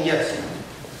motion, yes.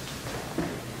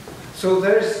 So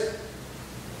there's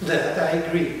that, I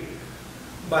agree.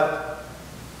 But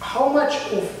how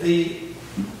much of the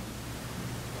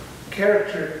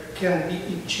character can be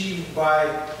achieved by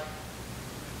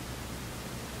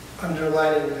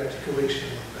underlining the articulation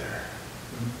up there?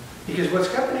 Mm-hmm. Because what's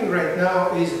happening right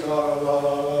now is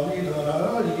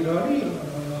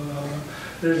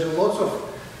there's lots of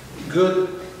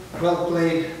good,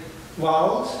 well-played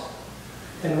vowels,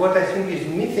 and what I think is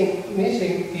missing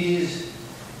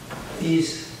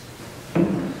is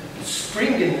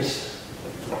springiness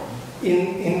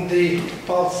in the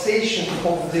pulsation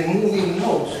of the moving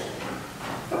notes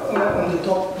on the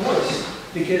top voice,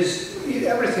 because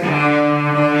everything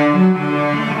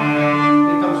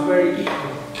becomes very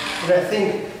equal. And I think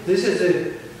this is a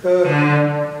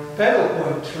pedal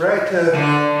point, right?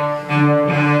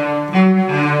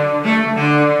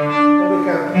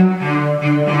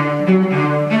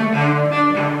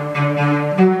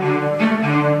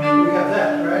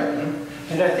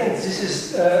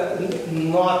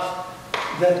 Not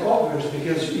that obvious,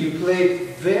 because you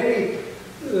play very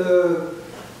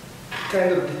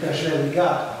kind of détaché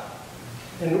legato.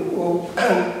 And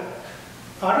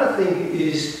other thing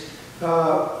is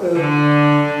on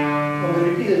the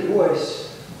repeated voice,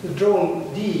 the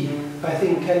drone D, I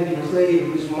think, can be played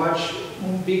with much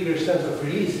bigger sense of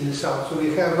release in the sound. So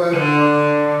we have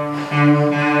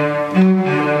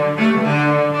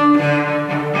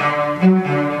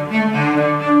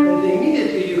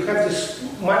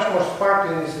much more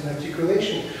sparkliness and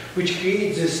articulation, which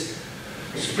creates this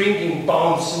springing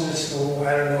bounciness, or I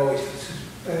don't know if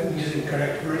I'm using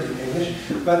correct words in English,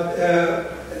 but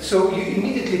so you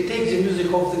immediately take the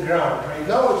music off the ground. Right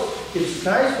now it's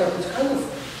nice, but it's kind of,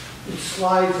 it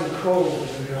slides and crawls on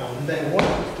the ground, and I want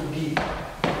it to be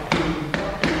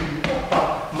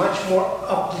much more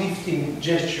uplifting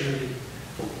gesturally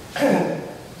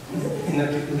in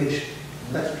articulation.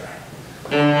 Let's try.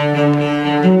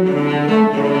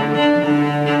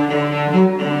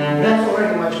 That's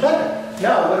already much better.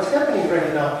 Now, what's happening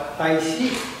right now, I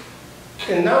see,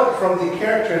 and now from the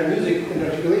character and music and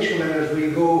articulation manners, we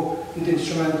go into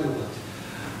instrumental ones.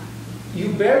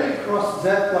 You barely cross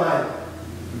that line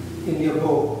in your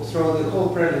bow throughout the whole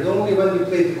prelude. Only when you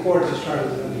play the chords you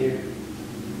started them here.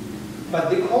 But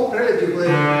the whole prelude you play.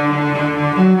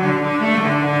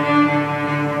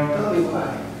 Tell me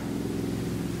why.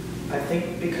 I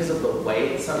think because of the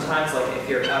weight, sometimes, like if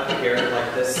you're up here,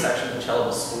 like this section of the cello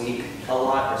will squeak a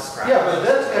lot or scratch. Yeah, but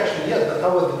that's actually, yes, but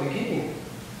how about the beginning?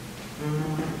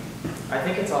 I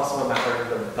think it's also a matter of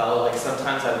the bow. Like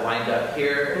sometimes I wind up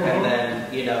here, and then,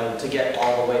 you know, to get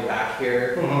all the way back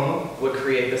here would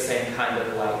create the same kind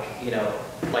of like, you know,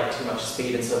 like too much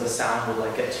speed, and so the sound would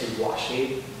like get too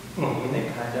washy, you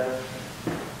think, kind of.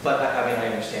 But I mean, I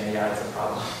understand, yeah, it's a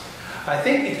problem. I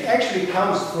think it actually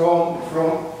comes from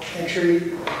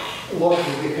actually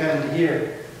locking the hand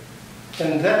here.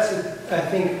 And that's, I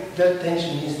think, that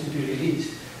tension needs to be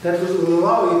released. That will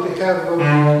allow you to have a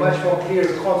much more clear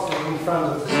constant in front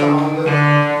of the sound.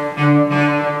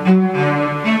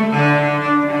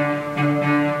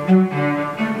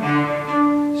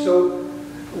 So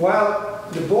while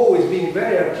the bow is being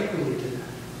very articulated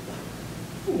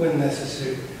when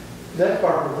necessary, that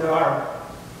part of the arm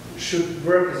should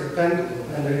work as a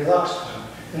pendulum and a relaxed one.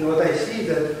 And what I see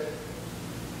that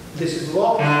this is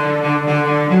locked,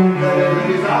 that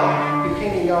it is out, you're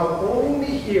hanging out only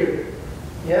here.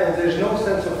 Yeah, and there's no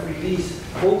sense of release,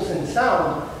 both in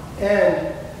sound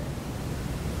and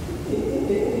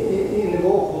in the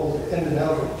vocal and the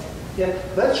melody. Yeah,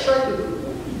 let's try to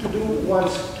do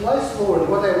once twice slower. And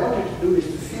what I want you to do is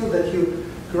to feel that you're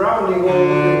grounding all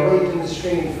the weight in the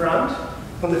string in front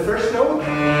on the first note.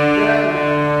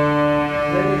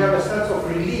 Then you have a sense of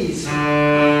release. Yeah.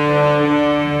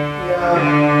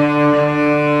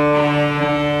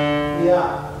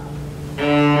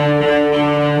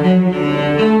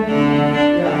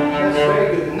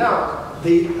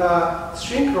 The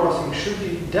string crossing should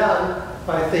be done,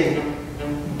 I think,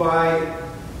 by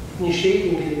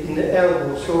initiating it in the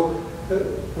elbow. So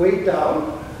weight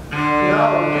down,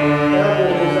 now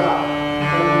elbow goes up,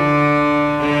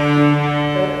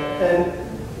 and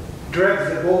drag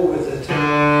the bow with it.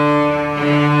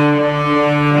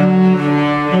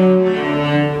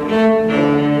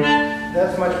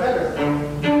 That's much better.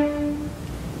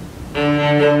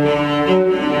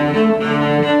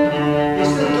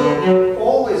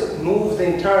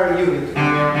 Entire unit.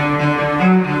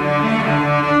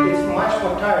 It's much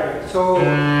more tiring. So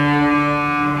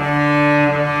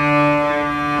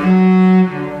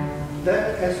that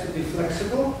has to be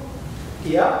flexible.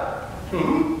 Yeah.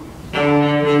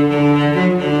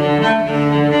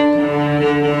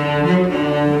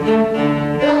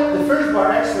 Yeah, the first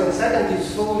bar excellent. Second is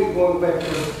slowly going back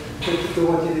to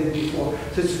what you did before.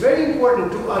 So it's very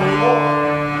important to unlock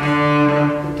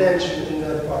the tension in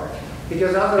that part.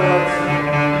 Because otherwise,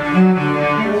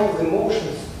 all of the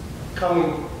motions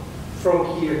coming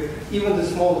from here, even the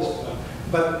smallest one.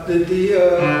 But the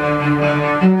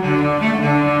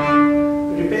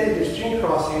repetitive string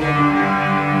crossing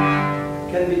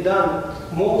can be done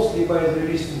mostly by the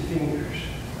wrist and fingers.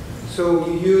 So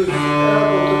you use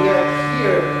elbow to get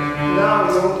here.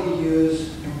 Now you only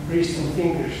use wrist and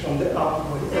fingers on the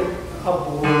upward.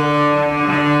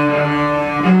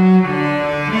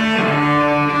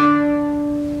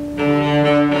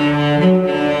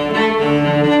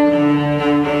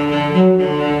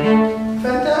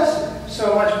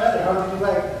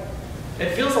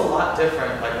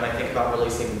 Different, like when I think about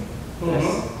releasing this,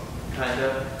 kind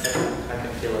of, I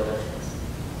can feel a difference.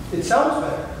 It sounds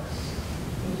better.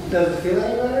 Does it feel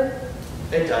any better?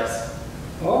 It does.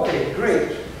 Okay,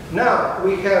 great. Now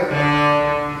we have,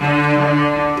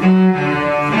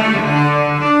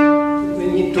 we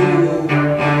need to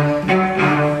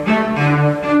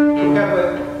have a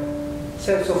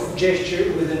sense of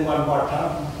gesture within one bar.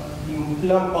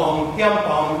 Yum pom, yum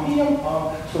pom, yum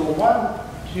pom. So 1,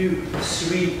 2,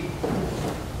 3.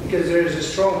 Because there is a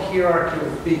strong hierarchy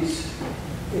of beats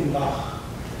in Bach.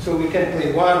 So we can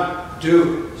play 1,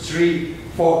 2, 3,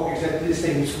 4, exactly the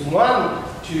same. So 1,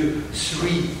 2,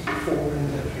 3, 4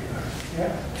 in that regard.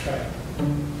 Yeah, try.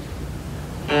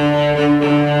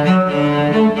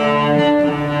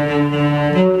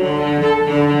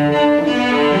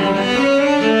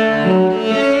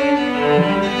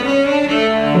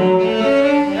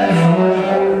 That's so much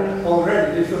better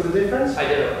already. Do you feel the difference? I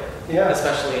do. Yeah.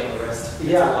 Especially in the wrist. It's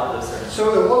yeah. A lot looser. So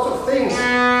there are lots of things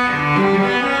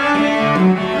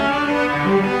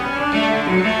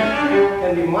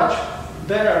can be much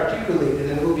better articulated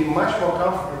and will be much more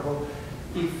comfortable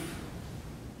if